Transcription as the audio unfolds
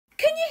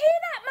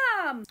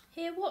Mum.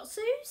 Hear what,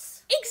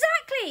 Suze?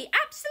 Exactly,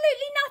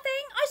 absolutely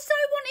nothing. I so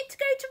wanted to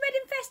go to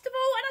Reading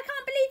Festival and I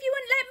can't believe you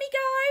wouldn't let me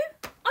go.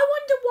 I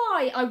wonder why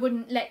I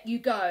wouldn't let you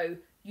go.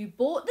 You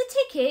bought the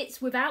tickets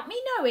without me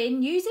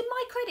knowing, using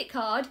my credit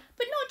card,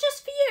 but not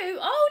just for you.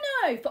 Oh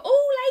no, for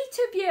all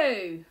 8 of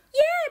you.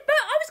 Yeah,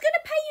 but I was going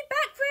to pay you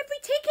back for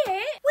every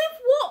ticket. With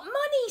what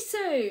money,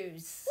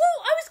 Suze? Well,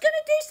 I was going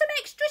to do some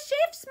extra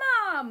shifts,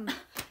 Mum.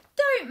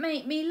 Don't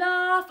make me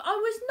laugh. I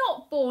was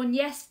not born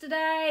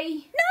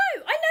yesterday. No,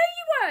 I know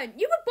you weren't.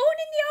 You were born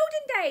in the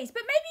olden days,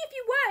 but maybe if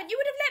you weren't, you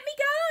would have let me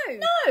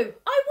go. No,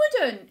 I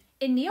wouldn't.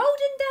 In the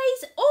olden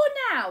days or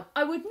now,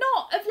 I would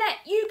not have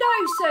let you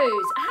go,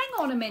 Suze.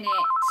 Hang on a minute.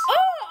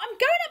 Oh, I'm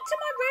going up to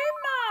my room,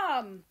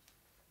 Mum.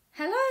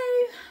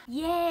 Hello?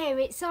 Yeah,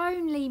 it's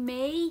only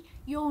me.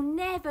 You'll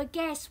never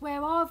guess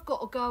where I've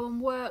got to go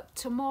and work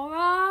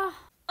tomorrow.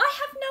 I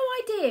have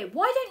no idea.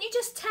 Why don't you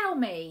just tell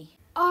me?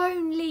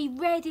 Only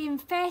Reading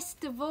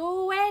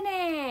Festival,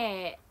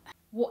 innit?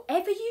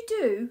 Whatever you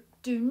do,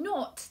 do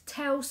not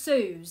tell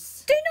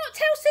Suze. Do not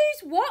tell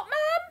Suze what,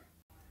 Mum?